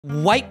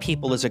White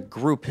people as a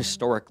group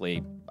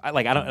historically,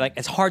 I don't like.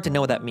 It's hard to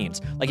know what that means.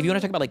 Like, if you want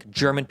to talk about like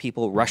German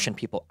people, Russian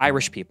people,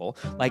 Irish people,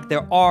 like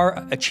there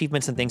are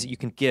achievements and things that you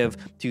can give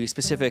to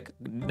specific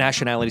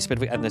nationalities,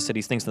 specific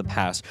ethnicities, things in the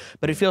past.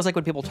 But it feels like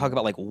when people talk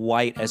about like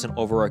white as an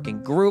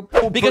overarching group,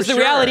 because the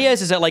reality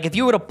is that like if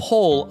you were to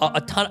poll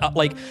a ton,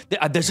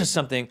 this is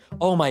something.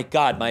 Oh my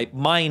God, my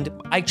mind.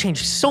 I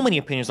changed so many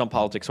opinions on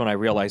politics when I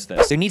realized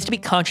this. There needs to be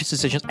conscious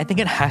decisions. I think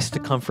it has to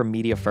come from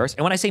media first.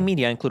 And when I say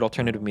media, I include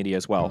alternative media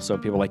as well. So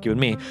people like you and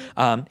me,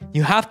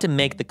 you have to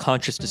make the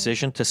conscious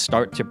decision to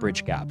start to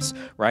bridge gaps,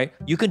 right?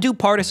 You can do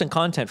partisan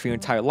content for your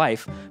entire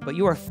life, but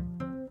you are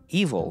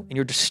evil and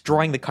you're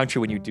destroying the country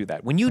when you do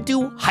that. When you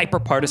do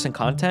hyper-partisan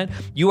content,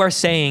 you are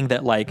saying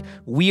that like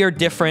we are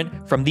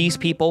different from these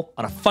people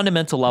on a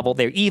fundamental level.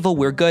 They're evil,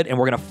 we're good, and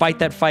we're gonna fight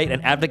that fight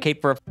and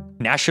advocate for a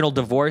national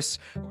divorce.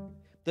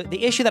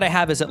 The issue that I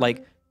have is that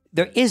like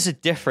there is a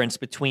difference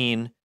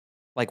between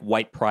like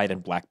white pride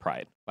and black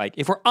pride. Like,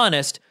 if we're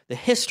honest, the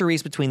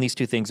histories between these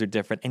two things are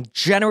different, and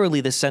generally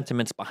the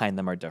sentiments behind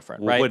them are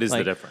different, right? What is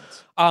like, the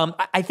difference?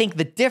 I think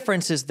the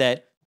difference is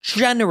that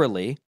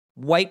generally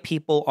white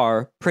people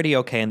are pretty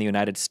okay in the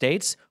United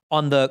States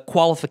on the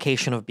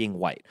qualification of being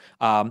white.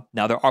 Now,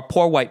 there are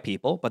poor white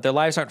people, but their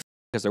lives aren't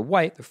because they're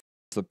white,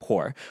 they're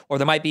poor. Or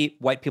there might be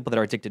white people that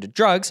are addicted to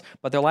drugs,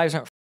 but their lives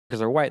aren't because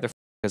they're white, they're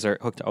because they're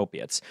hooked to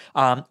opiates.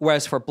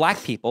 Whereas for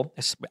black people,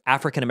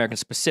 African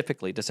Americans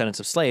specifically, descendants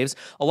of slaves,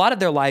 a lot of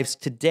their lives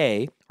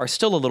today are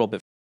still a little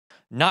bit,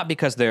 not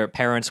because their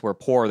parents were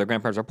poor or their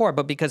grandparents were poor,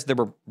 but because there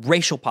were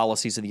racial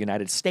policies in the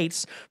United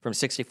States from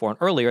 '64 and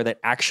earlier that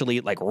actually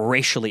like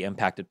racially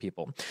impacted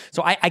people.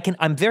 So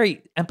I'm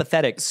very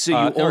empathetic. So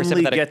you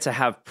only get to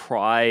have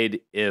pride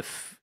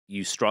if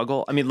you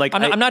struggle? I mean, like,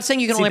 I'm not saying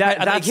you can see, only.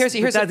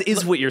 That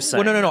is what you're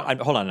saying. No.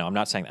 Hold on, no, I'm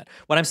not saying that.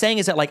 What I'm saying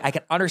is that like I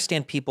can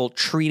understand people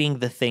treating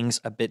the things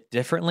a bit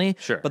differently.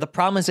 Sure. But the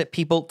problem is that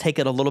people take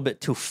it a little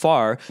bit too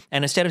far,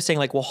 and instead of saying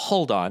like, well,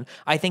 hold on,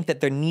 I think that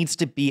there needs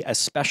to be a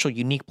special,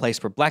 unique place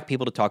for black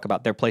people to talk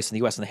about their place in the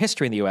U.S. and the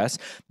history in the U.S.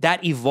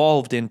 that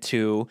evolved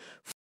into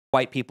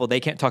white people. They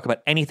can't talk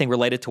about anything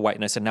related to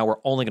whiteness, and now we're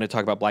only going to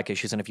talk about black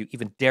issues. And if you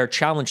even dare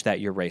challenge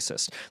that, you're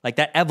racist. Like,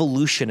 that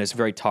evolution is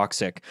very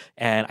toxic,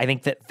 and I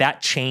think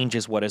that change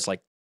is what has like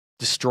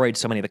destroyed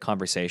so many of the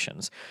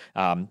conversations.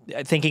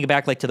 Thinking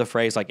back like to the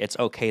phrase like it's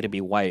okay to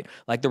be white,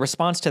 like the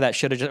response to that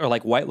should have just, or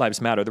like white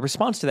lives matter, the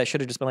response to that should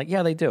have just been like,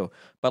 yeah, they do,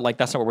 but like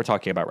that's not what we're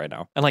talking about right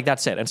now, and like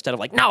that's it. Instead of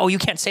like, no, you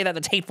can't say that,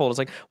 that's hateful. It's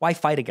like, why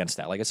fight against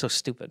that? Like, it's so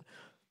stupid.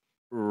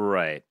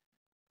 Right.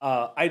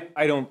 I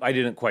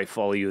didn't quite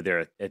follow you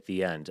there at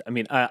the end. I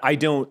mean,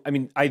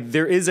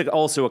 there is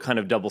also a kind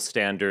of double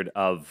standard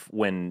of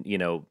when, you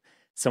know,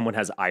 someone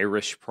has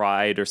Irish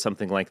pride or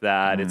something like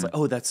that. It's like,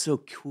 oh, that's so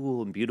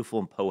cool and beautiful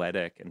and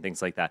poetic and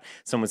things like that.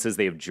 Someone says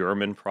they have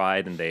German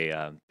pride and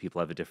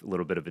people have a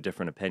little bit of a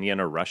different opinion,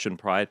 or Russian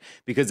pride,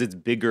 because it's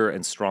bigger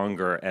and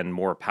stronger and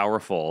more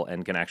powerful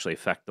and can actually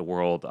affect the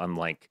world,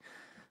 unlike,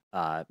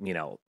 you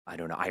know, I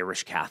don't know,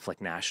 Irish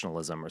Catholic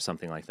nationalism or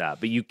something like that.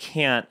 But you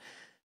can't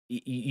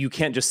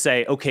just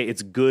say, okay,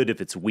 it's good if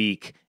it's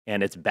weak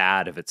and it's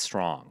bad if it's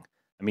strong.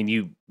 I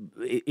mean,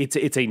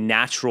 it's a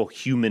natural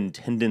human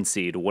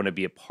tendency to want to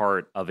be a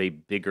part of a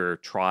bigger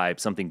tribe,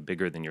 something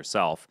bigger than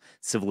yourself,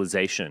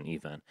 civilization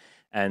even.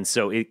 And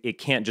so it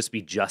can't just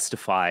be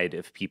justified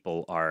if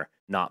people are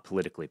not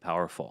politically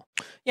powerful.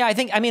 Yeah,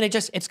 I mean,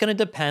 it's going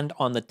to depend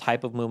on the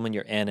type of movement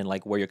you're in and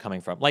like where you're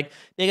coming from. Like,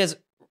 because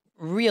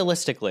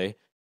realistically,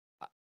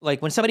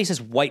 like when somebody says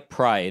white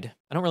pride,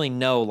 I don't really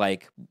know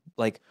like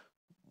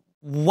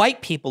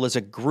white people as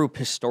a group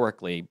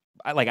historically,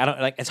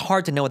 it's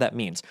hard to know what that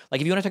means.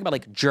 Like, if you want to talk about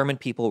like German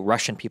people,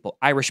 Russian people,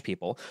 Irish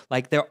people,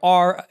 like there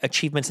are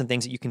achievements and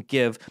things that you can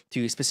give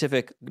to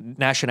specific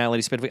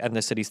nationalities, specific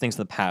ethnicities, things in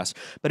the past.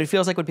 But it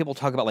feels like when people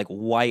talk about like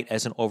white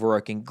as an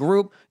overarching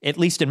group, at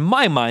least in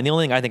my mind, the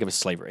only thing I think of is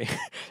slavery.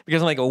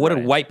 Because I'm like, well, what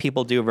did white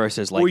people do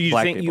versus like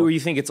black people? Or you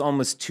think it's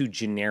almost too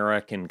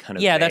generic and kind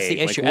of vague. That's the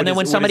issue. Like, and then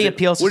when somebody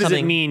appeals to something, what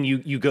does it mean?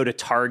 You go to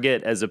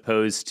Target as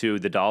opposed to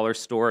the dollar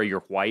store,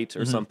 you're white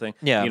or something?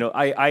 Yeah. You know,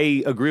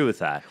 I agree with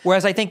that.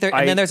 Whereas I think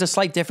and then there's a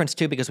slight difference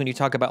too, because when you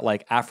talk about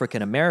like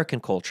African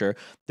American culture,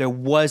 there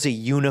was a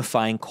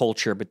unifying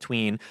culture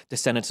between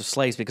descendants of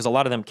slaves, because a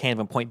lot of them can't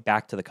even point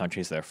back to the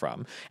countries they're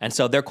from. And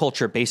so their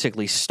culture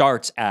basically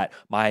starts at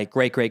my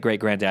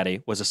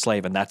great-great-great-granddaddy was a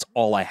slave, and that's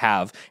all I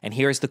have. And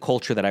here's the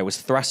culture that I was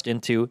thrust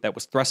into, that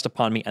was thrust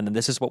upon me, and then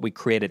this is what we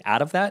created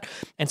out of that.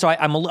 And so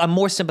I'm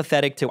more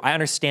sympathetic to, I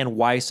understand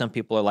why some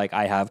people are like,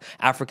 I have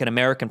African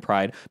American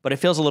pride, but it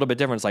feels a little bit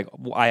different. It's like,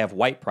 I have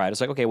white pride.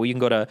 It's like, okay, well, you can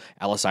go to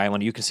Ellis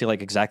Island, you can see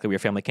like exactly where your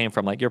family came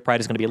from. Like, your pride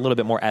is going to be a little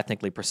bit more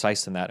ethnically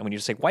precise than that. And when you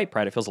just say white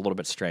pride, it feels a little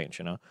bit strange,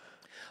 you know?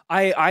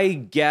 I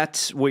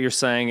get what you're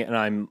saying,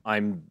 and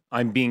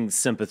I'm being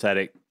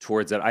sympathetic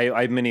towards it.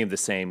 I have many of the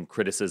same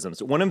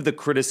criticisms. One of the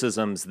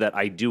criticisms that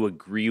I do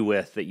agree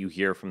with that you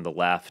hear from the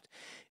left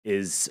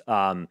is,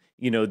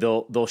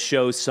 they'll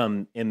show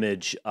some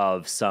image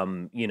of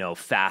some,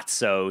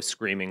 fatso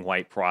screaming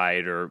white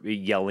pride or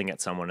yelling at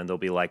someone, and they'll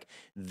be like,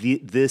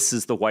 this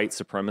is the white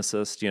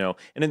supremacist,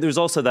 And then there's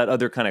also that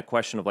other kind of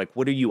question of like,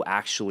 what are you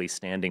actually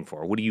standing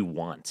for? What do you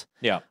want?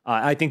 Yeah.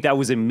 I think that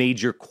was a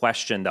major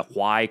question, the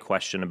why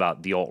question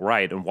about the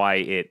alt-right and why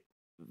it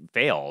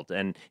failed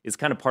and is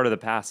kind of part of the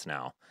past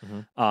now,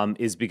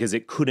 is because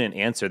it couldn't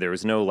answer. There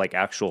was no like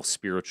actual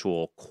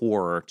spiritual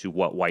core to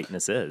what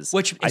whiteness is.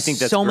 Which I think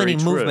that's so many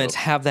very true. movements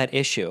have that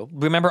issue.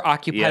 Remember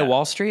Occupy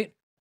Wall Street?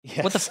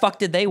 Yes. What the fuck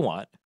did they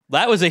want?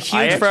 That was a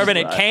huge fervor, and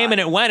it came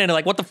and it went, and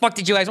like, what the fuck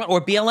did you guys want?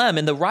 Or BLM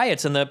and the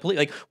riots and the police,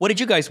 like, what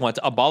did you guys want?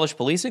 To abolish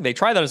policing? They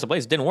tried that as a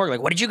place, it didn't work.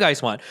 Like, what did you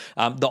guys want?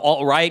 The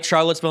alt-right,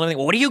 Charlottesville,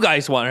 everything. What do you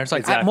guys want? And it's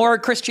like, more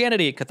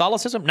Christianity,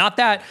 Catholicism, not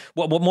that.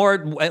 What more,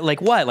 like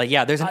what? Like,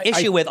 yeah, there's an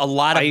issue with a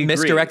lot of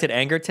misdirected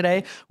anger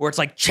today, where it's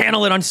like,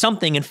 channel it on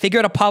something and figure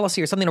out a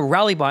policy or something to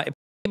rally by.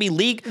 Maybe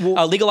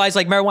legalize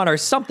like marijuana or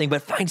something,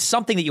 but find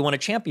something that you want to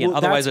champion.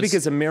 Otherwise, that's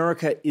because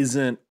America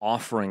isn't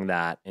offering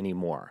that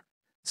anymore.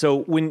 So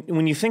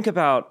when you think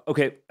about,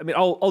 okay, I mean,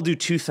 I'll do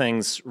two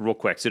things real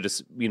quick. So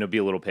just, be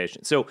a little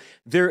patient. So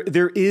there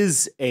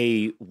is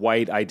a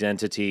white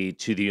identity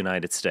to the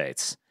United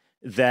States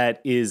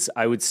that is,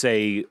 I would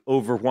say,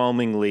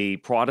 overwhelmingly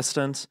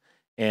Protestant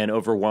and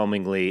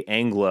overwhelmingly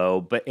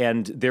Anglo,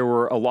 and there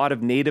were a lot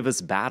of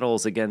nativist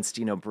battles against,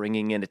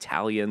 bringing in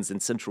Italians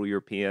and Central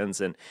Europeans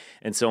and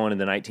so on in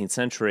the 19th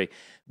century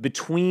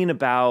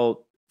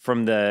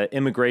from the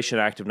Immigration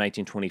Act of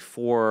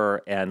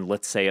 1924 and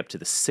let's say up to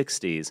the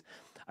 60s.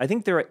 I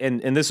think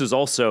and this was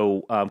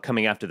also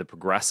coming after the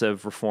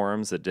progressive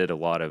reforms that did a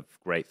lot of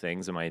great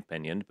things, in my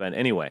opinion. But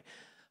anyway,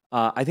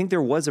 I think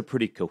there was a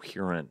pretty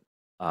coherent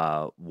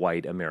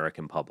white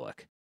American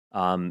public.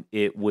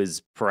 It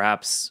was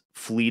perhaps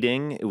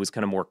fleeting. It was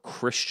kind of more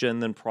Christian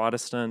than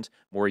Protestant,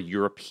 more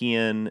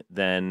European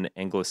than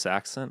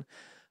Anglo-Saxon.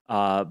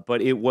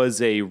 But it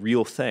was a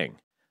real thing.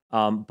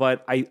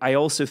 But I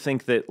also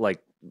think that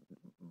like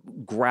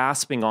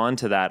grasping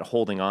onto that,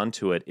 holding on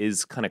to it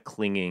is kind of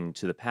clinging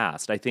to the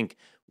past. I think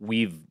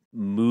we've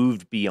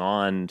moved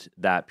beyond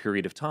that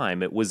period of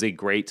time. It was a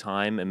great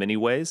time in many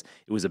ways.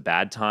 It was a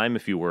bad time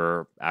if you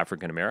were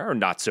African American, or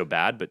not so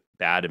bad, but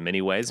bad in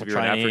many ways. If you're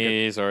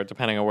Chinese, or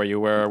depending on where you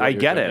were. I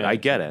get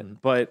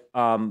it. But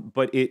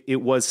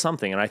it was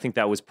something, and I think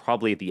that was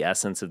probably the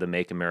essence of the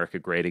 "Make America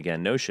Great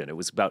Again" notion. It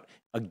was about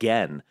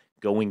again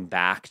going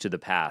back to the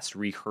past,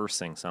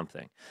 rehearsing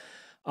something.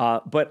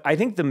 But I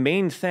think the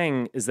main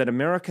thing is that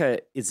America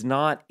is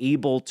not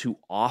able to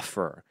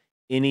offer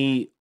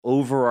any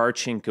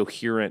overarching,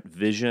 coherent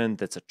vision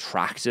that's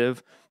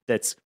attractive,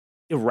 that's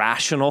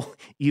irrational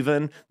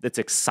even, that's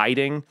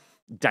exciting,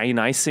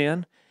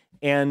 Dionysian.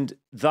 And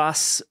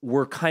thus,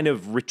 we're kind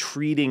of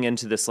retreating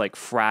into this like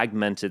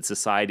fragmented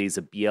societies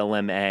of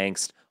BLM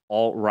angst,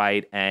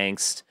 alt-right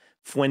angst,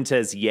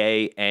 Fuentes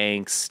yay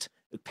angst,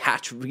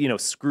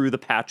 screw the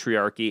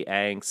patriarchy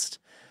angst.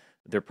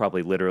 They're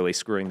probably literally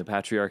screwing the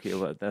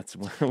patriarchy. That's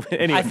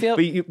anyway. I feel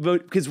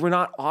because we're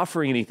not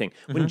offering anything.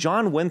 When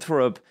John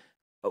Winthrop,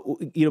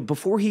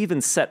 before he even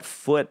set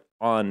foot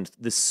on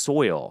this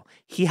soil,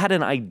 he had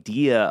an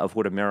idea of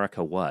what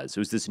America was. It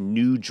was this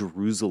New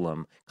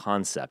Jerusalem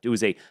concept. It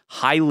was a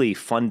highly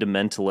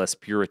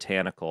fundamentalist,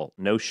 puritanical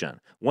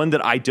notion, one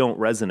that I don't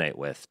resonate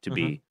with, to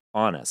be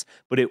honest,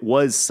 but it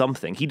was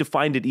something. He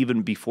defined it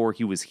even before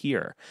he was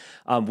here.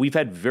 We've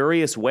had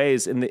various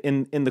ways in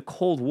the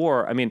Cold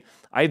War. I mean,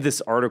 I have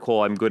this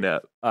article I'm going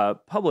to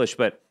publish,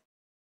 but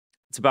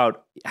it's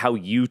about how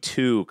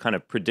U2 kind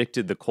of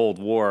predicted the Cold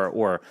War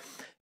or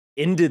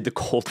ended the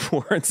Cold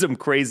War in some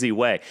crazy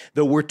way.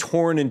 Though we're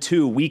torn in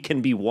two, we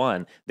can be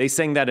one. They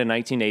sang that in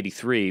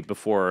 1983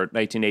 before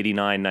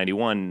 1989,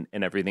 91,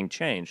 and everything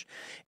changed.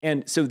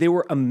 And so they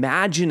were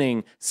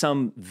imagining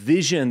some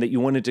vision that you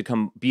wanted to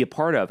come be a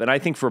part of. And I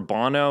think for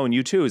Bono and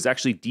U2 is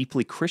actually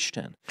deeply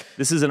Christian.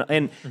 This is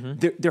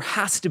there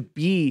has to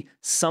be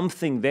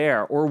something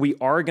there, or we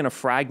are going to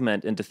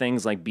fragment into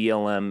things like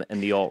BLM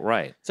and the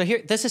alt-right. So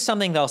this is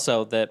something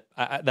also that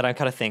I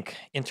kind of think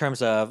in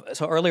terms of,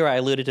 so earlier I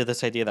alluded to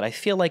this idea that I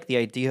feel like the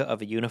idea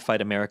of a unified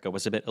America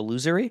was a bit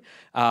illusory.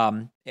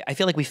 I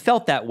feel like we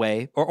felt that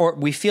way, or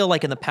we feel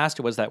like in the past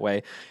it was that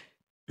way.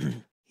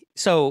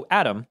 So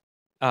Adam,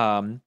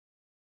 when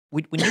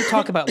you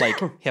talk about like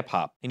hip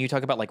hop and you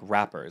talk about like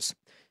rappers,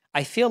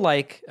 I feel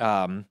like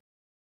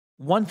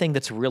one thing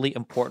that's really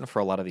important for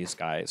a lot of these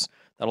guys,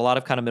 that a lot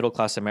of kind of middle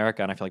class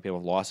America, and I feel like people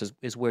have lost,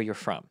 is where you're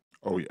from.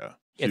 Oh yeah,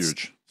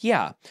 huge.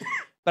 Yeah,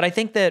 but I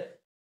think that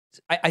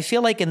I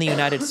feel like in the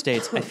United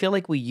States, I feel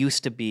like we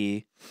used to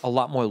be a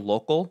lot more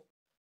local.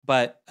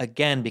 But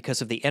again,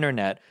 because of the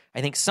internet,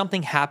 I think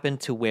something happened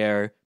to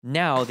where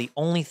now the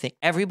only thing,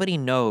 everybody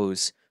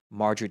knows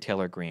Marjorie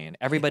Taylor Greene.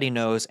 Everybody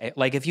knows,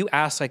 like if you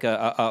ask like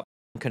a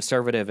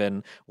conservative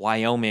in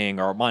Wyoming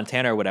or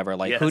Montana or whatever,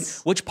 like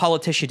which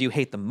politician do you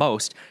hate the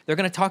most? They're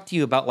going to talk to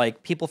you about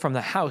like people from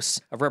the House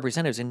of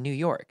Representatives in New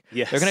York.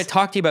 They're going to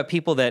talk to you about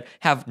people that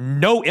have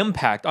no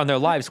impact on their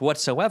lives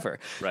whatsoever.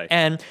 Right.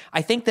 And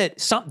I think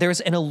that there's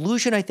an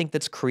illusion, I think,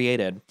 that's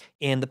created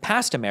in the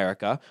past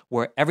America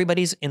where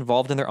everybody's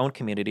involved in their own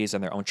communities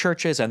and their own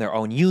churches and their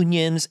own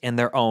unions and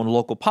their own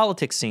local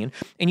politics scene.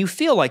 And you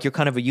feel like you're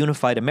kind of a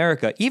unified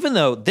America, even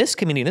though this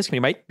community and this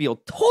community might feel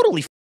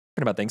totally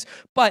about things,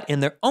 but in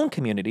their own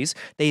communities,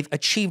 they've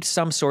achieved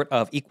some sort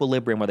of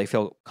equilibrium where they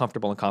feel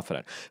comfortable and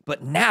confident.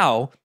 But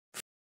now,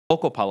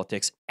 local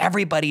politics,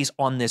 everybody's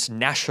on this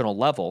national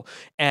level,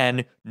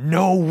 and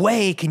no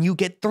way can you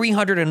get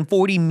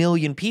 340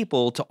 million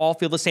people to all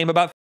feel the same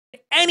about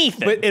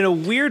anything. But in a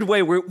weird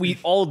way, we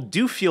all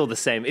do feel the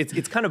same.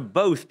 It's kind of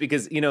both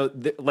because, you know,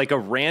 like a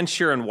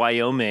rancher in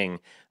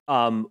Wyoming,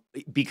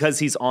 because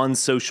he's on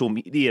social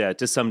media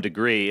to some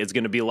degree, is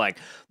going to be like,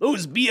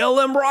 those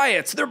BLM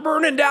riots, they're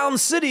burning down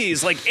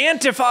cities, like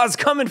Antifa's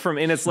coming from,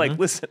 and it's like,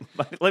 listen,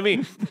 let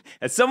me,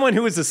 as someone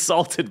who was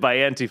assaulted by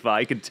Antifa,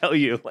 I can tell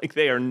you, like,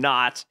 they are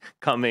not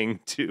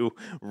coming to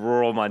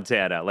rural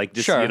Montana, like,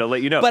 just, you know,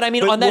 let you know. But I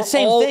mean, on that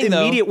same thing,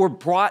 though, we're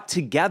brought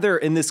together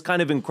in this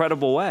kind of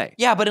incredible way.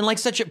 Yeah, but in like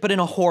but in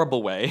a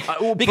horrible way.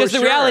 Because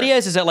the reality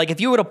is that like,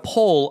 if you were to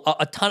poll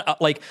a ton,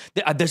 like,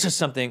 there's just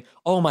something,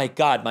 oh my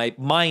God, my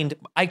mind,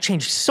 I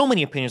changed so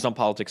many opinions on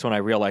politics when I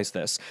realized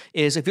this,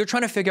 is if you're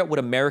trying to figure out what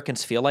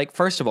Americans feel like,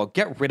 first of all,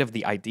 get rid of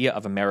the idea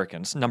of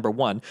Americans, number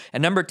one.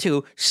 And number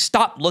two,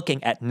 stop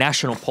looking at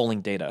national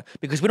polling data,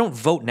 because we don't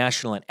vote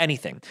national in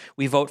anything.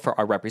 We vote for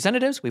our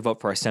representatives, we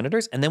vote for our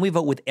senators, and then we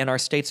vote within our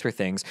states for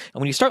things.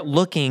 And when you start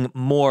looking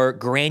more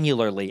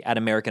granularly at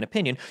American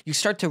opinion, you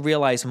start to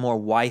realize more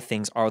why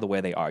things are the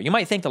way they are. You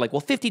might think that like,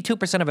 well,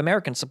 52% of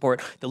Americans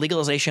support the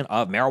legalization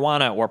of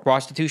marijuana or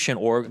prostitution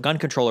or gun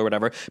control or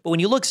whatever. But when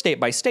you look state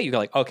by state, you're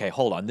like, okay,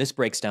 hold on, this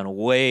breaks down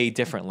way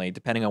differently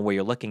depending on where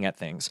you're looking at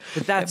things.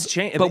 But that's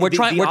changing. But we're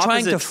trying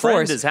to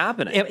force. Is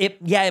happening.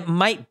 It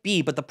might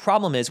be, but the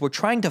problem is we're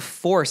trying to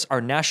force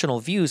our national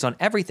views on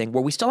everything,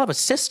 where we still have a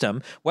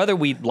system, whether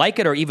we like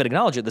it or even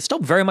acknowledge it, that still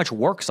very much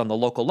works on the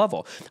local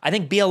level. I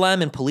think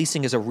BLM and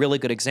policing is a really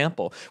good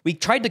example. We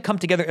tried to come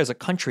together as a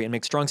country and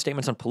make strong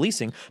statements on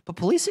policing, but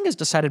policing is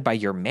decided by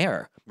your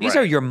mayor. These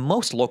are your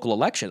most local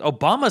elections.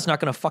 Obama's not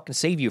going to fucking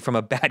save you from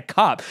a bad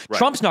cop.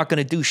 Trump's not going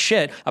to do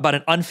shit about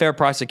an unfair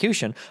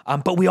prosecution.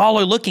 But we all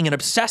are looking and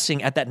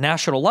obsessing at that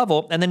national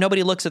level, and then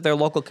nobody looks at their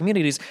local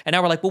communities. And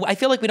now we're like, well, I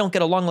feel like we don't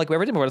get along like we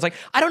ever did before. It's like,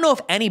 I don't know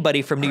if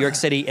anybody from New York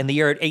City in the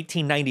year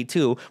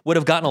 1892 would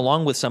have gotten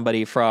along with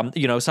somebody from,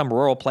 you know, some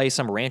rural place,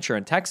 some rancher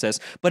in Texas,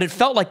 but it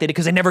felt like they did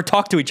because they never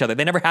talked to each other.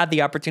 They never had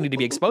the opportunity to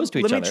be exposed to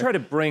each other. Let me try to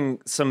bring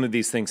some of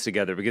these things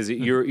together, because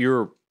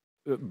you're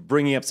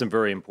bringing up some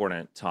very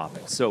important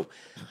topics. So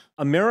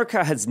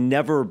America has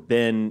never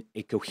been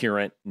a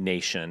coherent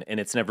nation, and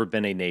it's never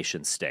been a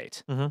nation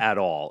state at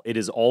all. It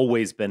has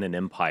always been an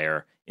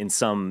empire in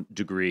some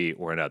degree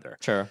or another.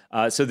 Sure.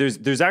 So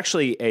there's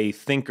actually a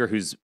thinker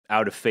who's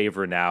out of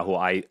favor now, who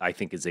I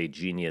think is a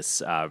genius,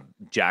 Frederick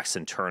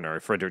Jackson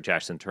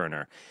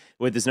Turner,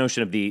 with this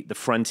notion of the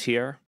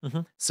frontier.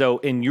 So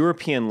in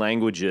European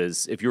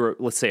languages, if you're,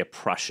 let's say, a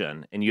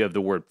Prussian and you have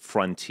the word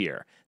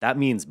frontier, that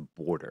means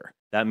border.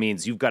 That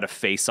means you've got to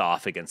face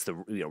off against the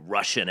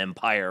Russian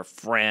Empire,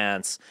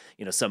 France,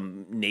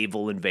 some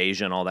naval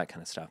invasion, all that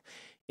kind of stuff.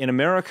 In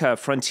America,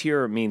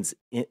 frontier means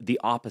the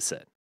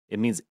opposite. It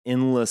means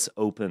endless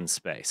open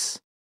space,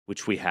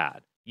 which we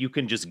had. You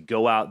can just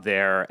go out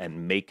there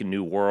and make a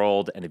new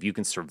world, and if you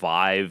can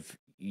survive,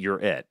 you're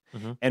it.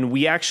 And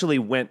we actually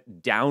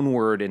went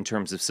downward in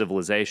terms of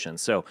civilization.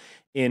 So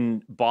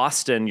in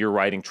Boston, you're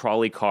riding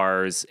trolley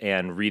cars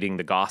and reading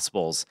the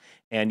Gospels,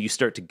 and you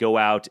start to go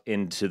out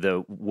into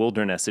the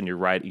wilderness and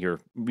you're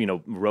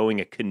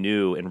rowing a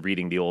canoe and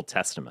reading the Old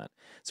Testament.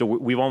 So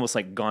we've almost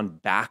like gone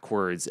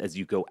backwards as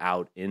you go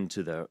out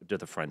into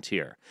the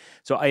frontier.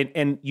 So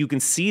and you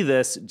can see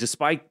this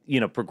despite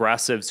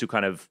progressives who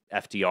kind of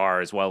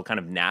FDR as well kind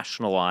of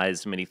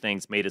nationalized many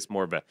things, made us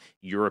more of a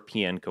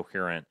European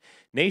coherent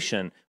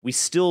nation.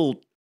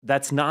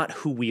 That's not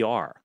who we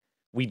are.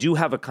 We do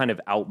have a kind of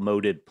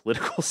outmoded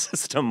political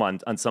system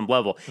on some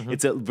level.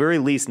 It's at very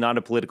least not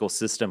a political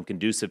system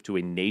conducive to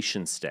a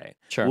nation state.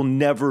 Sure. We'll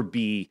never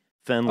be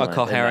Finland. A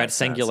coherent,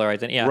 singular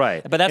identity. Yeah.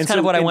 Right. But that's kind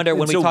of what I wonder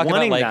when we talk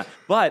about like... that.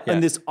 But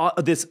and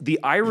the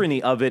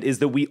irony of it is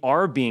that we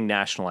are being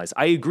nationalized.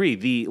 I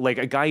agree. Like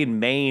a guy in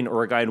Maine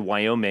or a guy in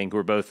Wyoming who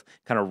are both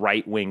kind of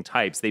right-wing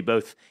types, they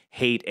both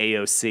hate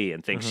AOC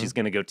and think she's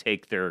going to go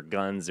take their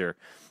guns or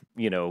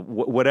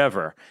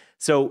whatever.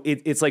 So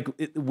it's like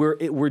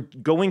we're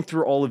going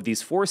through all of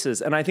these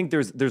forces, and I think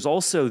there's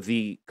also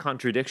the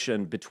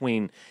contradiction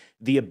between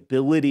the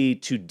ability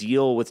to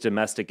deal with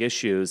domestic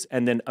issues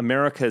and then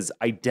America's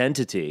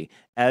identity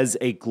as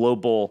a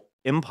global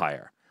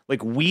empire.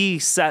 Like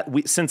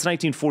since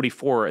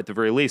 1944 at the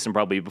very least, and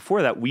probably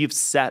before that, we've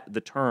set the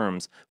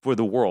terms for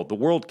the world. The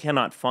world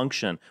cannot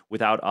function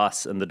without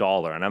us and the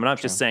dollar. And I'm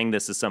not just saying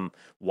this as some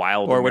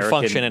wild or American would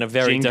function in a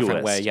very different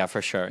jingoist. way. Yeah,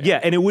 for sure.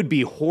 Yeah, and it would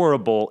be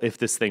horrible if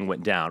this thing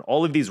went down.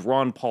 All of these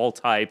Ron Paul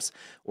types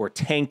or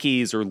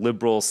tankies or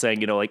liberals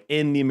saying, like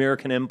in the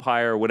American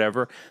empire or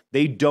whatever,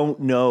 they don't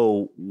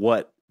know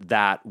what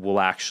that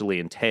will actually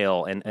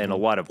entail and a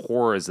lot of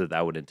horrors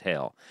that would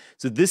entail.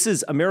 So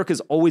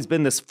America's always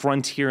been this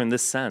frontier in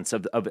this sense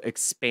of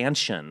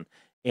expansion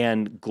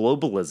and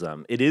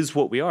globalism. It is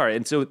what we are.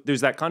 And so there's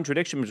that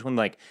contradiction between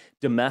like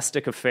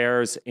domestic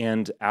affairs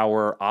and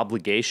our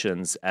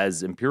obligations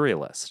as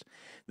imperialists.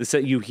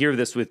 You hear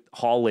this with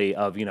Hawley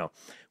of,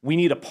 we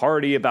need a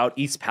party about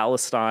East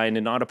Palestine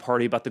and not a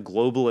party about the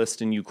globalist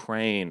in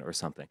Ukraine or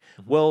something.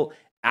 Well,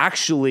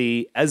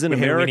 actually, as an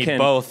American, we need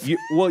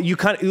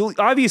both.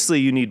 Obviously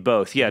you need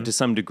both, to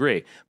some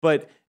degree.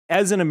 But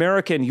as an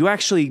American, you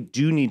actually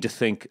do need to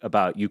think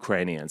about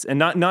Ukrainians, and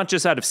not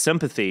just out of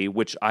sympathy,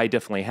 which I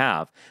definitely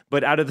have,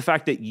 but out of the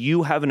fact that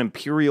you have an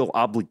imperial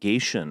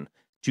obligation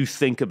to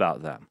think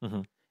about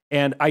them.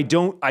 And I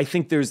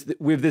think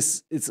we have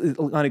this. It's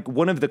like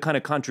one of the kind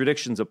of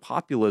contradictions of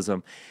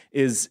populism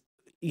is,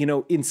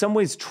 in some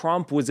ways,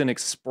 Trump was an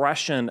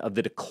expression of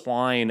the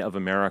decline of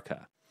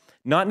America.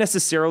 Not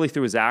necessarily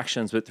through his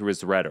actions, but through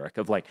his rhetoric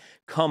of like,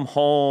 come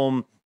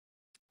home,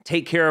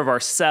 take care of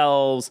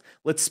ourselves,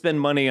 let's spend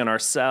money on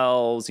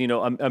ourselves.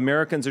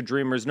 Americans are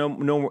dreamers, no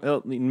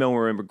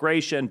more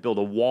immigration, build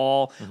a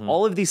wall.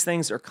 All of these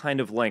things are kind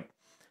of like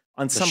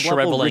on the some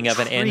shriveling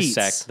level, of an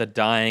insect, the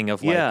dying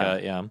of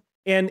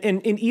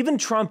And even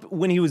Trump,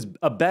 when he was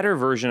a better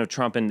version of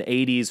Trump in the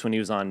 80s, when he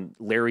was on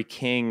Larry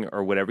King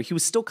or whatever, he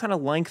was still kind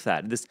of like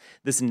that,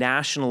 this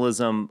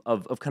nationalism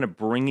of kind of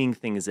bringing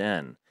things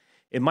in.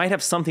 It might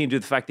have something to do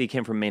with the fact that he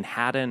came from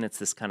Manhattan. It's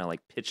this kind of like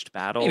pitched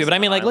battle. Maybe, but I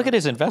mean, like, look at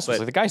his investments.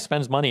 Like, the guy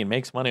spends money and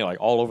makes money like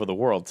all over the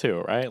world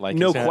too, right? Like,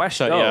 no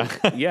question.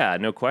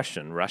 No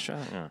question.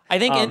 Russia. Yeah. I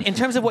think in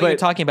terms of what you're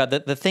talking about,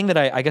 the thing that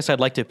I guess I'd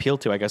like to appeal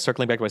to, I guess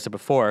circling back to what I said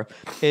before,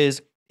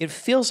 is it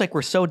feels like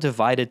we're so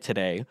divided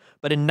today.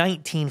 But in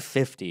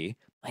 1950,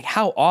 like,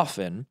 how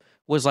often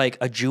was like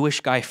a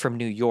Jewish guy from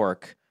New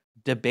York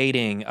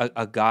debating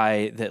a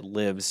guy that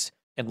lives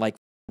in like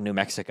New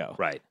Mexico?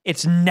 Right.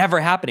 It's never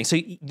happening. So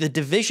the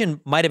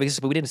division might have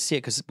existed, but we didn't see it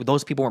because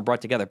those people weren't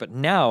brought together. But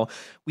now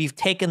we've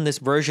taken this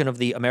version of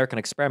the American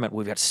experiment.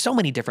 We've got so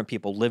many different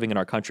people living in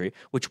our country,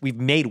 which we've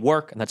made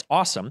work, and that's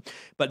awesome.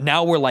 But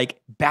now we're like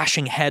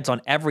bashing heads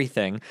on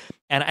everything.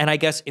 And I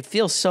guess it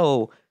feels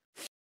so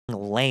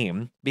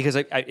lame because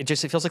it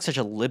feels like such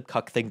a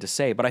libcuck thing to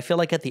say. But I feel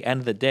like at the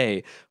end of the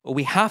day, what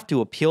we have to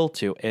appeal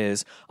to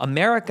is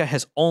America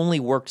has only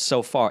worked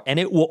so far, and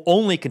it will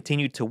only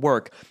continue to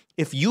work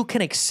if you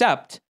can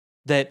accept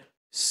that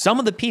some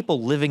of the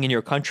people living in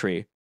your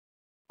country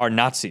are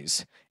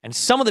Nazis, and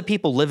some of the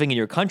people living in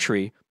your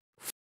country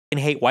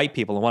hate white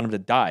people and want them to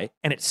die.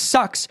 And it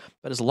sucks,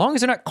 but as long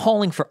as they're not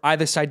calling for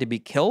either side to be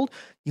killed,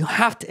 you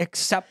have to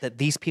accept that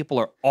these people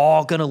are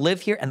all going to live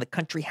here and the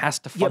country has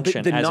to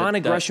function. But the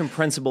non-aggression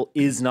principle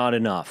is not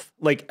enough.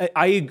 Like,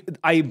 I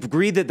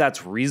agree that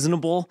that's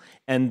reasonable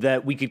and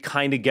that we could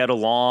kind of get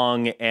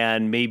along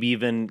and maybe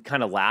even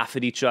kind of laugh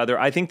at each other.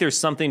 I think there's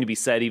something to be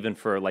said even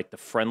for like the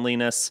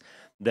friendliness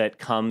that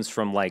comes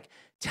from like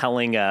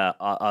telling an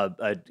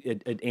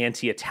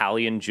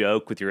anti-Italian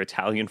joke with your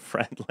Italian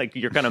friend. Like,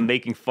 you're kind of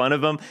making fun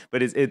of them,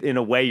 but in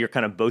a way, you're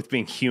kind of both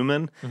being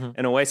human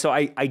in a way. So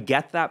I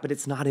get that, but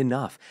it's not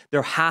enough.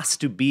 There has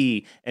to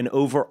be an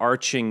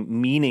overarching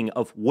meaning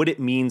of what it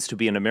means to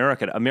be an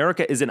American.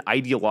 America is an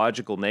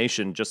ideological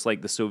nation, just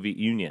like the Soviet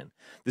Union.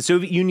 The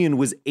Soviet Union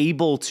was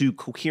able to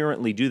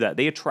coherently do that.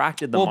 They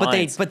attracted the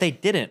minds. But they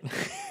didn't.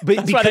 But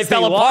that's why they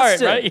fell apart,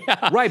 right?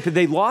 Yeah. Right, but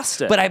they lost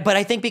it. But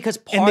I think because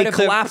they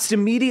collapsed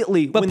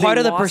immediately. But part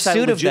of the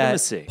pursuit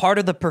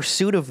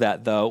of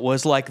that, though,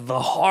 was like the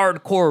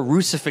hardcore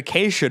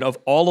Russification of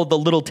all of the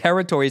little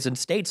territories and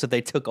states that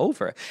they took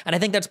over. And I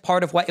think that's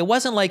part of why it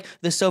wasn't like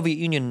the Soviet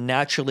Union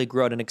naturally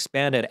grew out and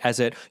expanded as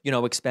it,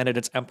 expanded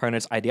its empire and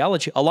its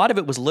ideology. A lot of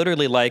it was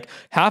literally like,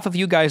 half of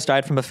you guys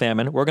died from a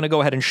famine. We're going to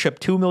go ahead and ship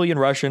 2 million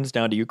Russians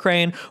down to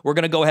Ukraine. We're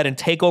going to go ahead and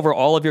take over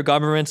all of your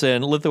governments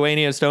in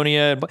Lithuania,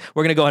 Estonia.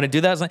 We're going to go ahead and do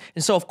that.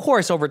 And so, of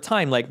course, over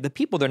time, like, the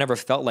people there never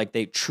felt like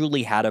they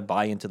truly had to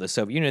buy into the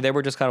Soviet Union. They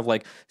were just kind of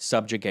like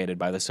subjugated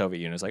by the Soviet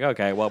Union. It's like,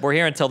 okay, well, we're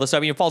here until the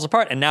Soviet Union falls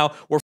apart, and now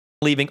we're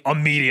leaving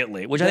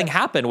immediately, which I think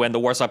happened when the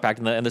Warsaw Pact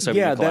and the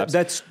Soviet Union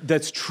collapsed.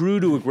 That's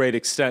true to a great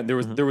extent.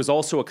 There was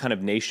also a kind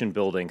of nation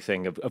building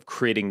thing of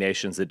creating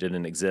nations that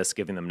didn't exist,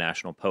 giving them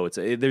national poets.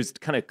 There's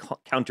kind of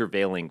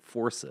countervailing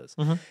forces.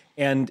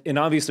 And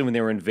obviously when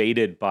they were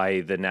invaded by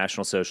the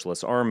National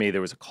Socialist Army,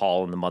 there was a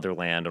call in the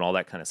motherland and all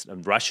that kind of stuff.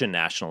 Russian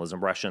nationalism.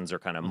 Russians are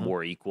kind of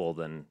more equal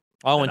than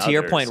Oh, than and to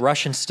your point, others.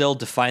 Russians still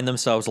define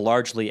themselves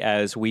largely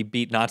as we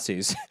beat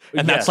Nazis,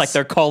 and that's Yes. like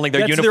their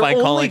unifying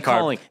their calling only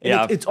card. And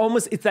Yeah,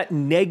 it's that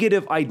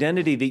negative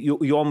identity that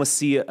you almost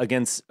see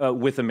against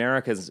with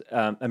Americans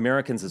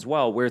as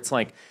well, where it's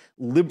like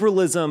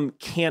liberalism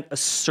can't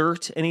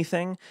assert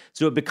anything,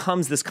 so it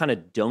becomes this kind of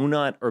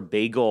donut or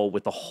bagel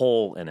with a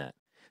hole in it.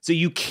 So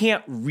you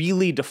can't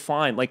really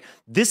define, like,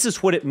 this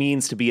is what it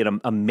means to be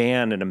a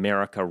man in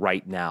America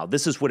right now.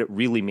 This is what it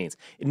really means.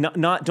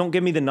 Don't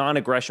give me the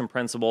non-aggression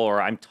principle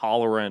or I'm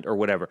tolerant or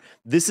whatever.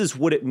 This is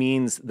what it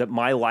means that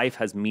my life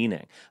has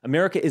meaning.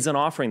 America isn't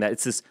offering that.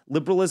 It's this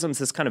liberalism is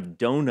this kind of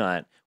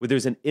donut where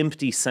there's an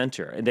empty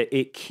center and that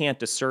it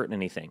can't assert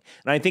anything.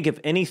 And I think if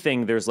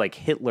anything, there's like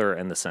Hitler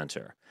in the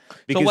center.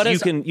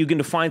 Because you can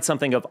define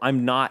something of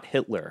I'm not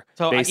Hitler,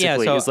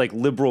 basically, is like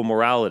liberal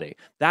morality.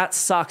 That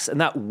sucks, and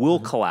that will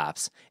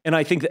collapse. And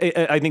I think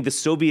the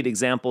Soviet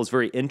example is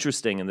very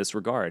interesting in this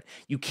regard.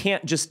 You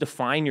can't just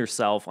define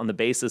yourself on the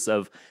basis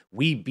of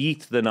we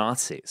beat the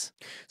Nazis.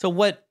 So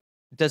what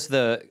does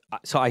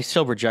so I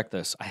still reject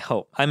this. I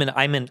hope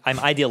I'm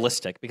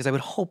idealistic because I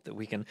would hope that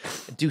we can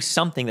do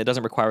something that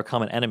doesn't require a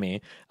common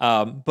enemy.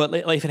 But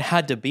like, if it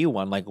had to be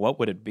one, like what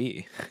would it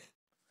be?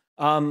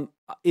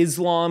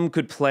 Islam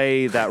could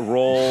play that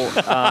role.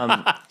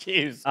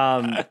 Jeez.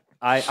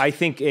 I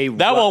think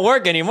that won't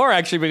work anymore,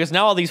 actually, because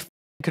now all these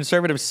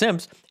conservative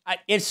simps,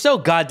 it's so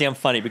goddamn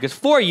funny because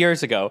 4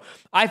 years ago,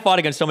 I fought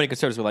against so many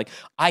conservatives who were like,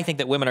 I think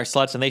that women are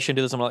sluts and they shouldn't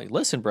do this. I'm like,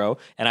 listen, bro.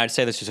 And I'd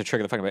say this just to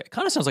trigger the fucking, it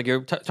kind of sounds like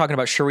you're talking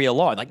about Sharia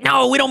law. And like,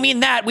 no, we don't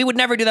mean that. We would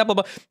never do that, blah,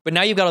 blah. But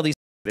now you've got all these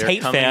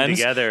Tate fans.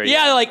 Together,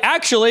 yeah, they're like,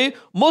 actually,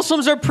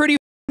 Muslims are pretty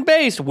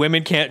based.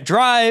 Women can't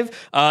drive.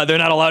 They're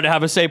not allowed to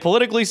have a say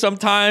politically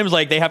sometimes.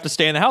 Like, they have to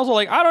stay in the house. Well,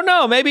 like, I don't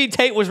know. Maybe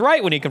Tate was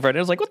right when he converted.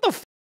 I was like, what the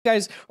f***,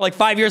 guys? We're like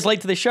 5 years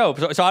late to the show.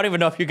 So I don't even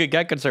know if you could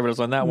get conservatives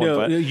on that one. No,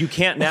 But you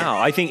can't now.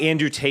 I think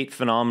Andrew Tate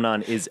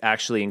phenomenon is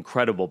actually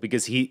incredible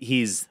because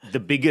he's the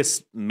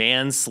biggest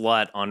man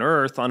slut on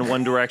earth on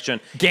one direction.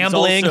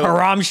 Gambling, also,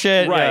 haram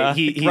shit. Right. Yeah.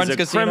 He's Runs a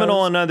casinos. criminal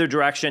on another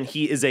direction.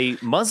 He is a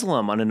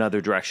Muslim on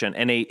another direction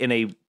and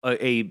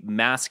a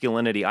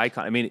masculinity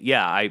icon. I mean,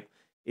 yeah,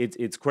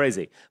 it's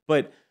crazy.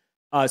 But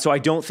so I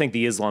don't think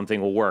the Islam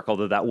thing will work,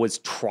 although that was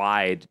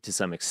tried to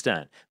some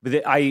extent.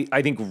 But I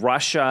think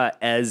Russia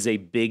as a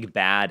big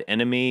bad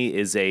enemy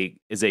is a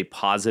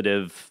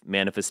positive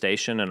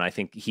manifestation, and I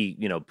think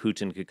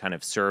Putin could kind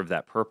of serve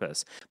that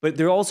purpose. But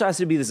there also has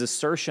to be this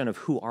assertion of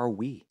who are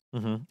we?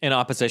 Mm-hmm. In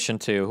opposition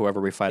to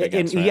whoever we fight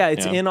against. And, right? yeah,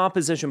 it's in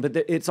opposition, but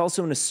it's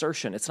also an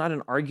assertion. It's not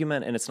an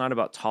argument, and it's not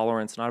about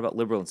tolerance, not about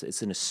liberalism.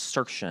 It's an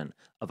assertion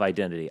of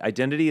identity.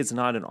 Identity is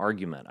not an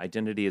argument.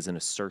 Identity is an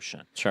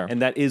assertion. Sure.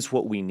 And that is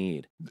what we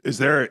need. Is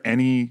there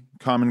any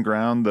common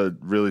ground that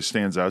really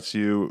stands out to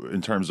you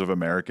in terms of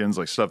Americans,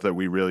 like stuff that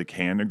we really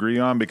can agree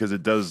on? Because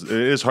it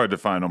is hard to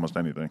find almost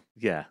anything.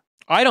 Yeah.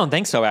 I don't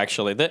think so,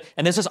 actually.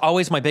 And this is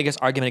always my biggest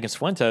argument against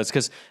Fuentes,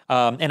 because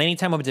and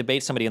anytime I would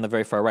debate somebody on the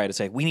very far right,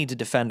 it's like, we need to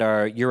defend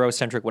our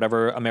Eurocentric,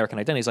 whatever, American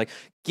identity. It's like,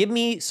 give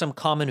me some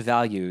common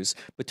values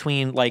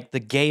between, like, the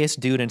gayest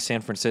dude in San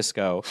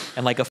Francisco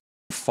and, like, a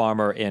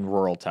farmer in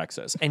rural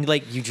Texas. And,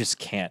 like, you just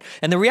can't.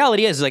 And the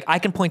reality is, like, I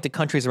can point to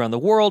countries around the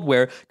world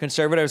where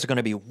conservatives are going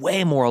to be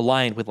way more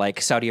aligned with,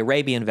 like, Saudi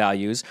Arabian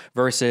values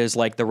versus,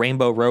 like, the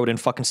Rainbow Road and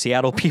fucking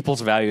Seattle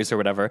people's values or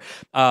whatever.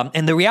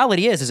 And the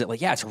reality is that,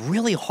 like, yeah, it's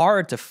really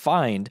hard to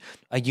find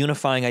a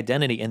unifying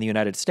identity in the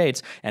United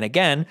States. And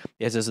again,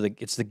 it's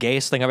the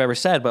gayest thing I've ever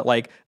said, but,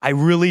 like, I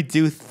really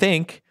do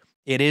think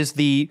it is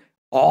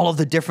all of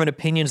the different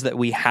opinions that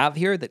we have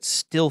here that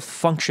still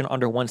function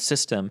under one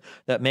system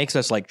that makes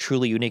us, like,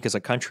 truly unique as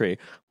a country.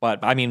 But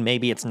I mean,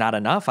 maybe it's not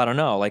enough. I don't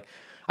know. Like,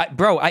 do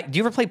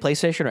you ever play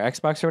PlayStation or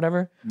Xbox or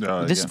whatever?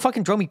 No. This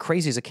fucking drove me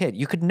crazy as a kid.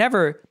 You could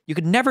never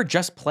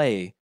just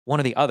play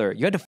one or the other.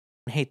 You had to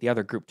hate the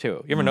other group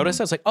too. You ever notice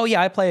that? It's like, oh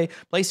yeah, I play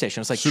PlayStation.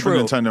 It's like Super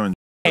true. Nintendo and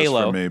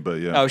Halo for me,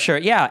 but yeah. Oh sure,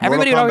 yeah.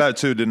 Mortal Kombat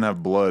 2 didn't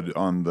have blood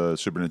on the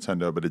Super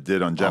Nintendo, but it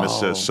did on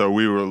Genesis. Oh. So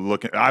we were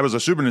looking. I was a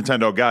Super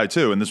Nintendo guy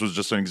too, and this was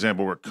just an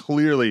example where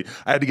clearly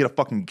I had to get a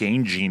fucking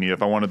Game Genie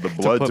if I wanted the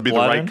blood to be the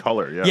right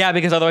color. Yeah, yeah,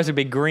 because otherwise it'd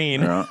be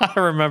green. Yeah. I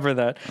remember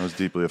that. I was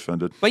deeply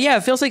offended. But yeah,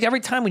 it feels like every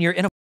time when you're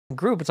in a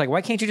group, it's like,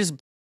 why can't you just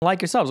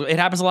like yourselves? It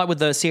happens a lot with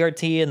the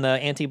CRT and the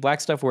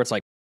anti-black stuff, where it's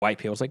like, white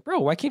people. It's like, bro,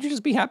 why can't you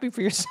just be happy for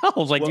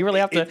yourselves? Like, do you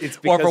really have to?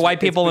 Or for white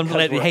people and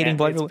hating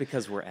black people? It's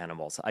because we're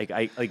animals. I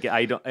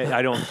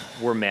don't.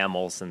 We're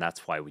mammals, and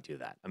that's why we do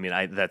that. I mean,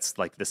 that's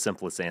like the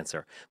simplest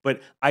answer.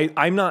 But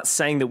I'm not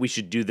saying that we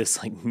should do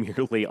this like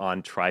merely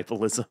on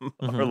tribalism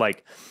or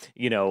like,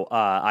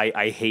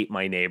 I hate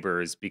my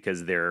neighbors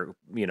because they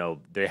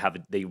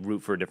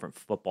root for a different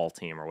football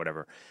team or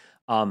whatever.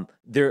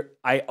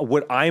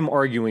 What I'm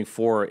arguing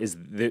for is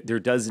there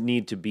does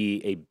need to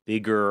be a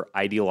bigger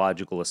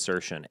ideological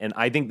assertion. And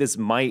I think this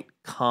might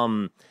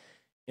come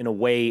in a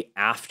way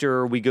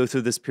after we go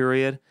through this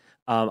period.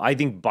 I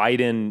think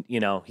Biden,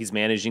 he's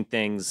managing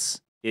things.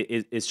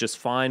 It's just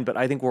fine. But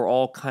I think we're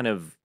all kind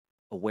of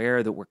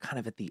aware that we're kind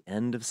of at the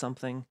end of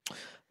something.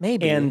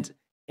 Maybe.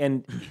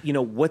 and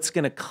what's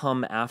going to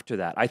come after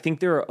that? I think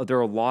there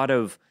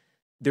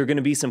are going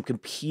to be some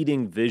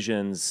competing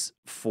visions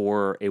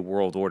for a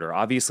world order.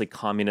 Obviously,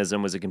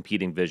 communism was a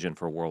competing vision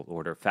for a world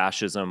order.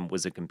 Fascism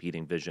was a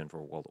competing vision for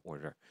a world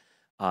order.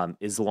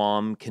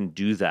 Islam can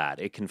do that.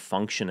 It can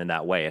function in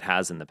that way. It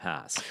has in the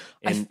past.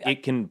 And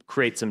it can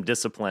create some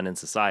discipline in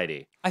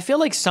society. I feel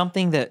like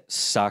something that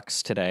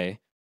sucks today,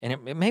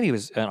 and maybe it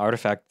was an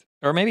artifact,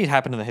 or maybe it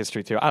happened in the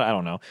history too. I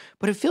don't know.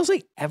 But it feels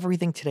like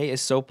everything today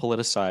is so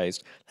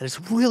politicized that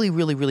it's really,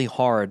 really, really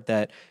hard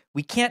that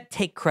we can't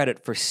take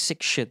credit for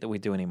sick shit that we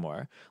do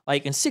anymore.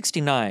 Like in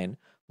 '69,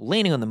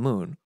 landing on the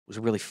moon was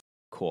really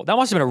cool. That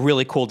must have been a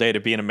really cool day to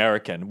be an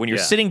American when you're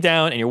sitting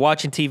down and you're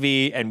watching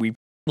TV and we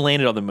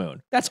landed on the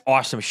moon. That's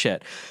awesome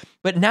shit.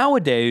 But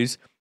nowadays,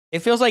 it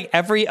feels like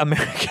every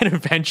American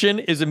invention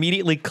is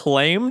immediately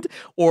claimed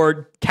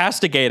or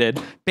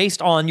castigated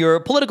based on your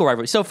political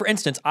rivalry. So for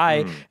instance,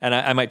 I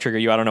might trigger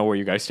you, I don't know where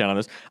you guys stand on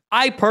this.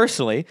 I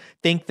personally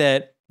think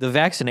that the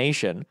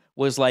vaccination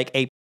was like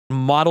a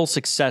model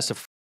success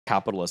of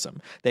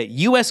capitalism. That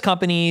US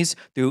companies,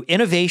 through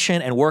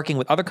innovation and working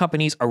with other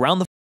companies around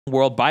the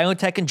world,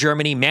 BioNTech in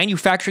Germany,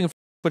 manufacturing in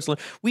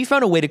Switzerland, we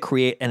found a way to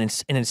create an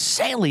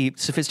insanely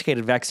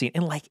sophisticated vaccine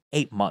in like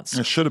 8 months.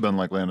 It should have been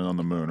like landing on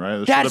the moon,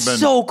 right? That's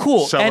so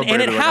cool. And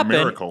it like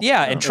happened.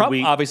 Yeah, and Trump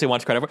obviously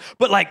wants credit for it.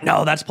 But like,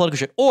 no, that's political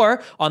shit.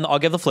 Or, I'll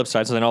give the flip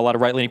side, so I know a lot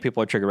of right-leaning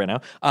people are triggered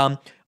right now.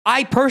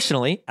 I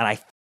personally, and I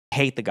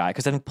hate the guy,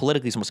 because I think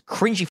politically he's the most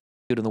cringy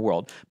dude in the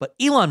world, but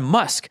Elon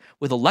Musk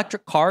with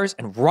electric cars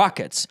and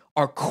rockets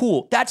are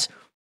cool. That's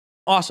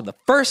awesome. The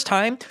first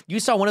time you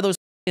saw one of those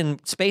in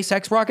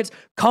SpaceX rockets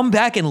come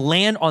back and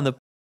land on the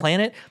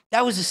planet,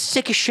 that was the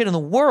sickest shit in the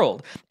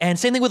world. And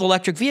same thing with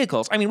electric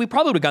vehicles. I mean, we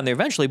probably would have gotten there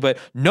eventually, but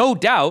no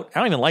doubt, I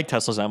don't even like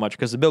Teslas that much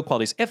because the build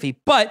quality is iffy,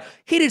 but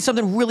he did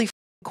something really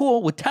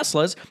cool with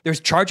Teslas. There's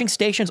charging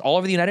stations all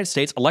over the United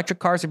States. Electric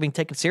cars are being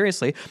taken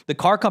seriously. The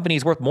car company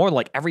is worth more than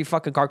like every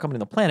fucking car company on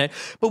the planet,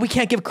 but we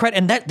can't give credit.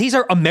 And these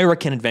are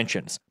American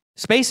inventions.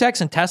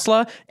 SpaceX and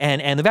Tesla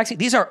and the vaccine,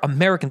 these are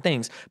American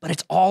things, but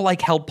it's all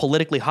like held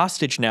politically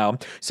hostage now.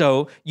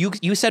 So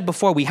you said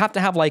before, we have to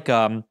have like,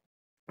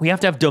 we have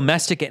to have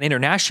domestic and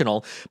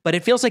international, but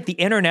it feels like the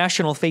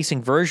international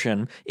facing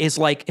version is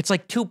like, it's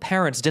like two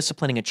parents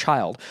disciplining a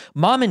child.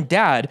 Mom and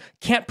dad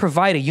can't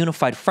provide a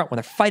unified front when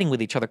they're fighting with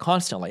each other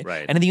constantly.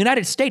 Right. And in the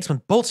United States, when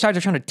both sides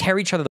are trying to tear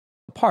each other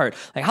apart,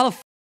 like how the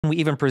can we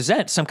even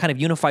present some kind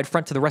of unified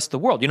front to the rest of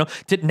the world?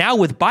 Now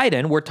with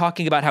Biden, we're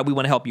talking about how we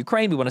want to help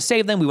Ukraine, we want to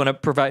save them, we want to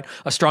provide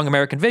a strong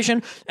American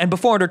vision. And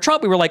before under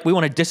Trump, we were like, we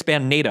want to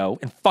disband NATO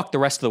and fuck the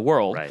rest of the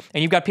world. Right.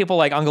 And you've got people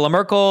like Angela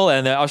Merkel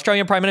and the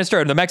Australian Prime Minister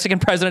and the Mexican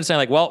president saying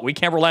like, well, we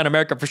can't rely on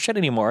America for shit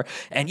anymore.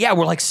 And yeah,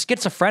 we're like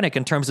schizophrenic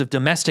in terms of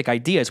domestic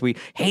ideas. We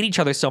hate each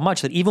other so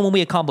much that even when we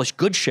accomplish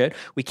good shit,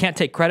 we can't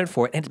take credit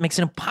for it. And it makes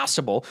it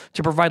impossible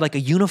to provide like a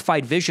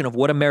unified vision of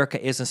what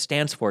America is and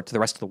stands for to the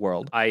rest of the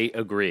world. I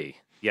agree.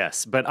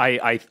 Yes, but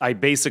I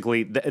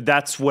basically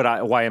that's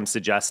why I'm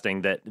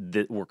suggesting that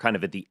we're kind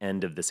of at the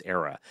end of this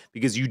era,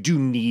 because you do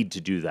need to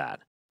do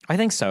that. I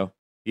think so.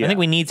 Yeah. I think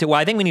we need to. Well,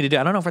 I think we need to do.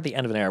 I don't know if we're at the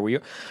end of an era. We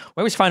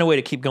always find a way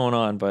to keep going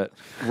on, but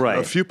right.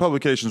 A few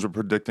publications were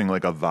predicting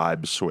like a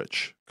vibe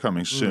switch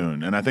coming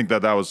soon, and I think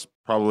that was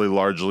probably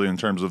largely in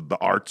terms of the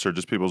arts or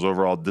just people's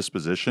overall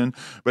disposition.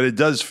 But it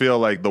does feel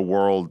like the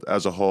world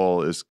as a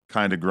whole is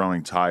kind of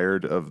growing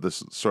tired of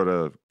this sort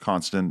of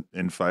constant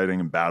infighting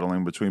and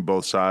battling between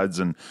both sides,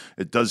 and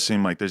it does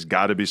seem like there's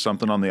got to be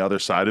something on the other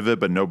side of it,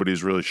 but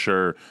nobody's really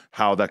sure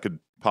how that could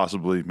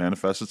possibly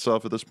manifest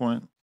itself at this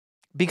point.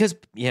 Because,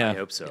 yeah. I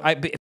hope so.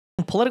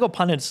 Political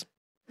pundits,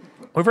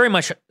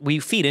 we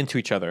feed into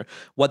each other.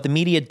 What the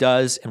media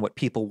does and what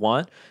people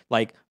want.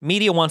 Like,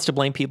 media wants to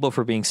blame people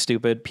for being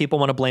stupid. People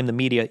want to blame the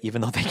media,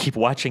 even though they keep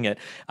watching it.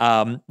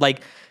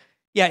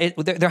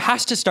 There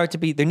has to start to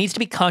be, there needs to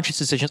be conscious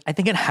decisions. I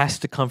think it has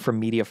to come from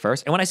media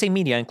first. And when I say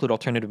media, I include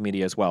alternative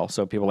media as well.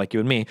 So people like you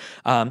and me,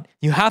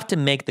 you have to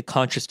make the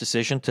conscious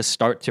decision to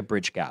start to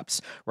bridge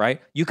gaps, right?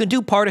 You can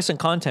do partisan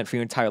content for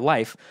your entire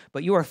life,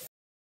 but you are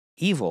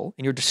evil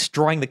and you're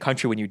destroying the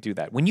country when you do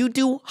that. When you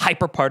do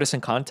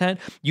hyper-partisan content,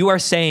 you are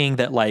saying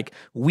that like,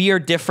 we are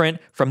different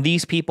from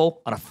these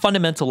people on a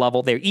fundamental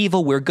level. They're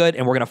evil, we're good,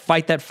 and we're going to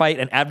fight that fight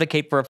and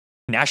advocate for a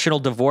national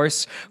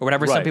divorce or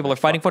whatever some people are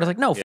fighting for. It's like,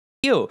 no,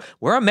 you.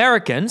 We're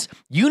Americans.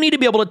 You need to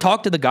be able to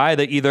talk to the guy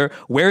that either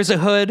wears a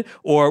hood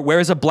or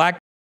wears a black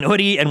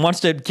hoodie and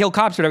wants to kill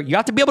cops or whatever. You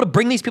have to be able to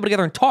bring these people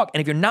together and talk.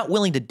 And if you're not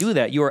willing to do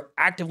that, you are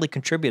actively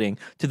contributing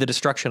to the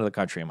destruction of the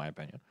country, in my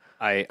opinion.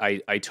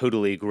 I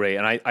totally agree.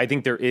 And I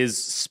think there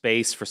is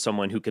space for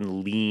someone who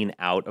can lean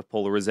out of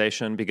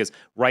polarization, because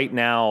right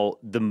now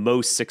the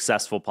most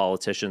successful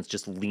politicians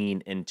just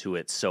lean into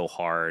it so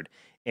hard,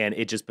 and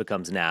it just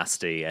becomes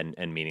nasty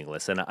and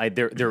meaningless. And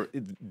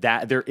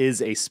there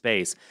is a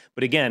space,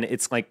 but again,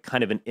 it's like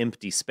kind of an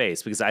empty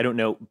space, because I don't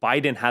know,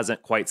 Biden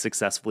hasn't quite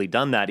successfily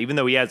done that, even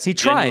though he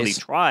genuinely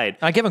tried.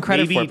 I give him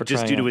credit maybe for it, for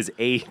just trying, due to his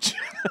age,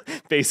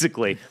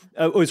 basically.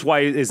 It's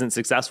why he isn't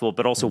successful,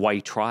 but also why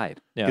he tried,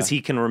 because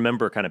he can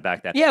remember kind of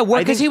back then. Yeah,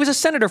 well, because he was a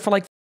senator for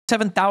like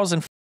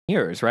 7,000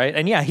 years, right?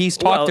 And yeah, he's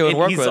talked to and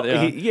worked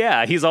with.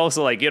 He's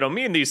also like,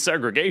 me and these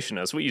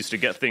segregationists, we used to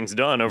get things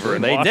done over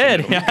in They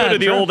Washington. did. We'd Yeah, go to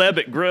the true. old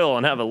Ebbett Grill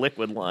and have a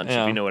liquid lunch,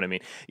 if you know what I mean.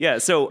 Yeah,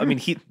 so I mean,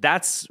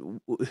 that's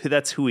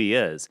who he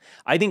is.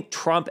 I think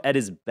Trump at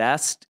his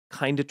best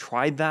kind of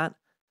tried that.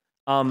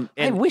 I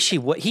And wish he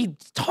would. He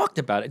talked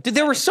about it. Dude,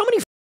 there were so many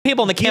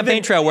people on the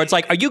campaign trail where it's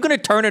like, are you going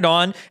to turn it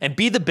on and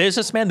be the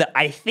businessman that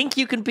I think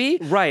you can be?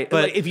 right,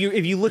 But like, if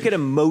you look at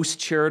him most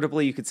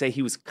charitably, you could say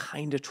he was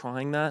kind of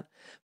trying that.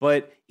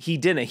 But he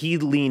didn't. He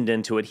leaned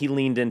into it. He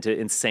leaned into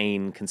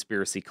insane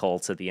conspiracy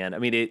cults at the end. I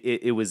mean,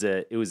 it was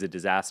a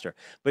disaster.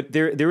 But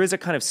there is a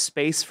kind of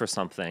space for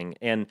something,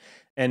 and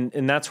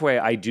that's why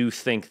I do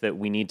think that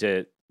we need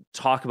to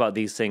talk about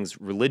these things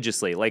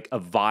religiously, like a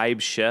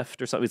vibe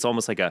shift or something. It's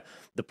almost like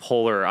the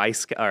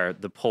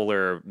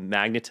polar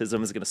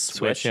magnetism is going to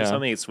switch or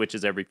something. It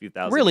switches every few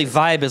thousand. really, years.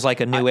 vibe is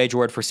like a new age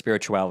word for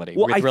spirituality.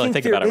 Well, We really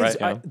think about it,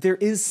 right? I, there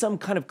is some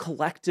kind of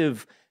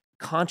collective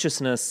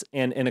consciousness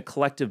and a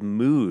collective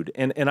mood,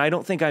 and I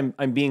don't think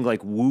I'm being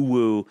like woo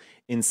woo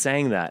in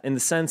saying that, in the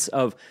sense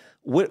of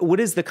what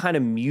is the kind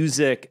of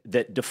music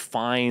that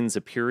defines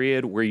a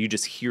period where you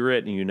just hear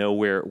it and you know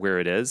where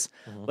it is.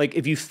 Like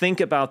if you think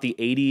about the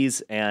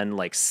 80s and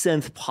like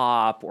synth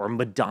pop or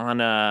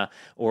Madonna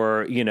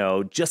or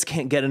Just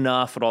Can't Get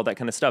Enough and all that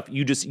kind of stuff,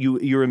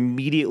 you're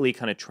immediately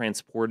kind of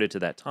transported to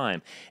that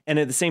time. And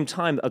at the same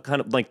time, a kind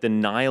of like the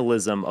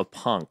nihilism of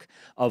punk,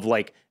 of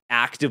like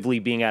actively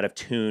being out of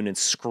tune and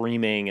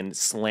screaming and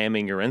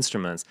slamming your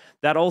instruments,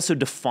 that also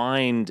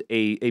defined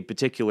a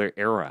particular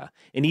era.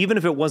 And even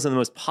if it wasn't the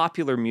most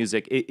popular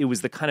music, it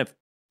was the kind of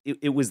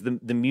it was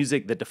the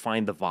music that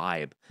defined the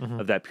vibe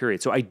of that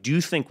period. So I do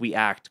think we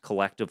act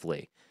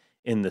collectively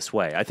in this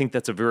way. I think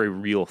that's a very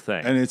real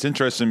thing. And it's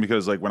interesting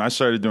because like when I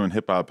started doing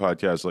hip hop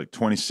podcasts, like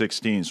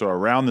 2016, so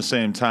around the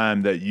same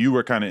time that you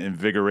were kind of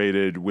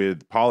invigorated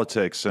with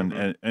politics and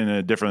in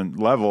a different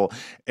level,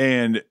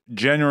 and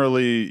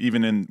generally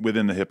even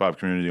within the hip hop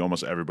community,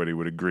 almost everybody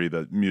would agree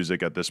that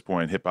music at this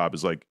point, hip hop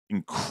is like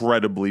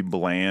incredibly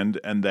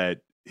bland, and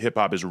that hip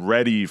hop is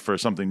ready for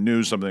something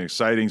new, something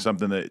exciting,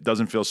 something that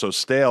doesn't feel so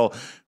stale.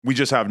 We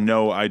just have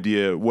no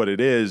idea what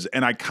it is.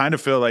 And I kind of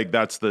feel like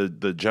that's the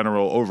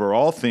general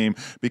overall theme,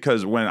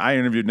 because when I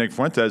interviewed Nick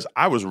Fuentes,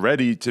 I was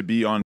ready to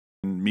be on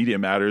Media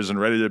Matters and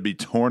ready to be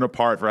torn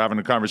apart for having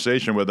a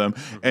conversation with him,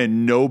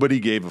 and nobody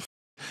gave a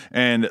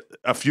And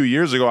a few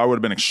years ago, I would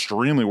have been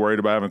extremely worried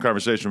about having a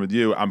conversation with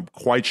you. I'm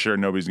quite sure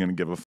nobody's going to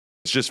give a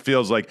It just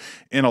feels like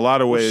in a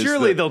lot of ways.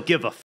 Surely they'll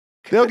give a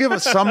They'll give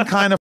us some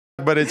kind of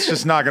but it's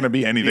just not going to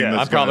be anything. Yeah,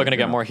 that's I'm probably going to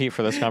get more heat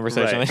for this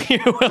conversation than you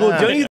will.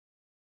 Well, don't you